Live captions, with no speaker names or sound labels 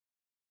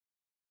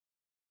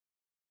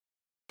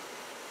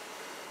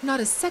Not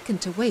a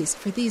second to waste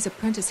for these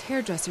apprentice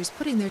hairdressers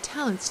putting their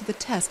talents to the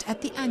test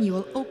at the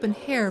annual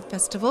Openhair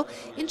festival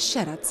in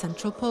Sieradz,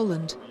 central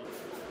Poland.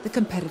 The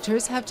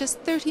competitors have just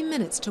 30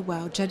 minutes to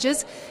wow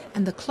judges,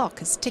 and the clock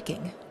is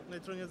ticking.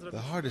 The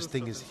hardest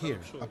thing is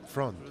here, up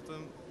front.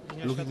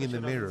 Looking in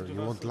the mirror,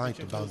 you want light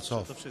to bounce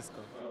off.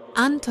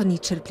 Antoni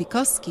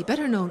Cierplikowski,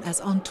 better known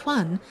as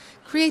Antoine,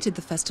 created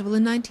the festival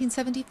in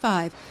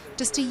 1975,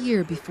 just a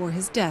year before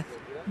his death.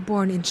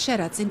 Born in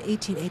Sieradz in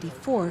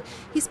 1884,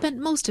 he spent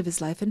most of his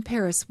life in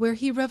Paris, where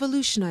he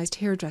revolutionized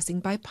hairdressing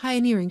by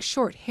pioneering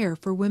short hair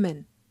for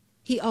women.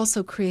 He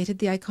also created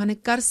the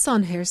iconic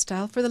garçon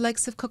hairstyle for the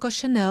likes of Coco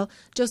Chanel,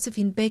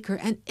 Josephine Baker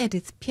and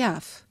Edith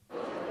Piaf.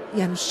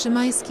 Janusz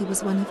Szymański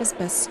was one of his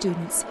best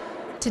students.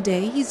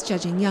 Today he's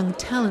judging young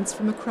talents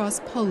from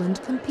across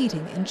Poland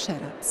competing in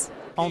Sieradz.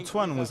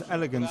 Antoine was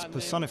elegance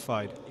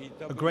personified,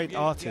 a great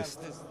artist,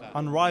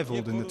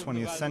 unrivaled in the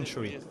 20th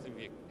century.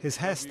 His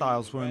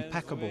hairstyles were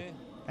impeccable,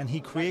 and he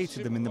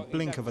created them in the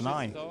blink of an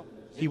eye.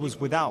 He was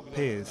without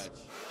peers.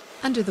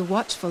 Under the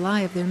watchful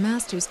eye of their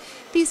masters,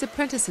 these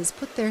apprentices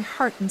put their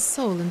heart and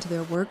soul into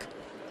their work.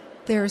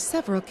 There are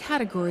several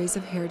categories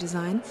of hair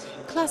design: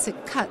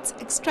 classic cuts,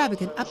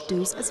 extravagant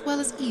updos, as well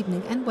as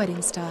evening and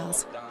wedding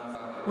styles.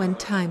 When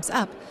time's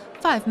up,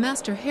 5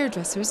 master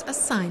hairdressers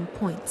assign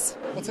points.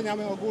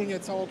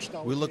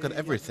 We look at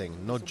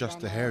everything, not just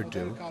the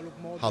hairdo,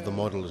 how the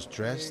model is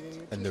dressed,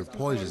 and their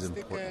poise is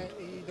important.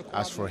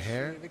 As for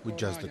hair, we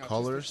judge the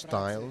color,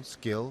 style,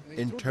 skill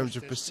in terms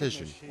of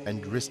precision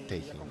and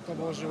risk-taking.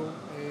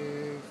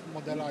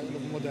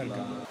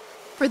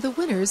 For the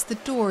winners, the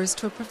doors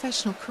to a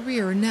professional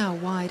career are now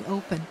wide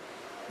open.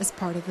 As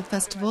part of the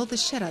festival, the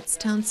Sieradz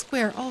town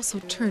square also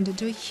turned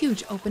into a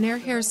huge open-air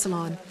hair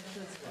salon.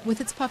 With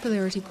its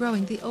popularity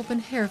growing, the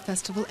Openhair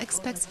Festival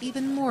expects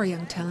even more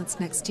young talents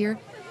next year,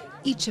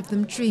 each of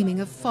them dreaming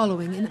of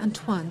following in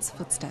Antoine's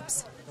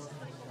footsteps.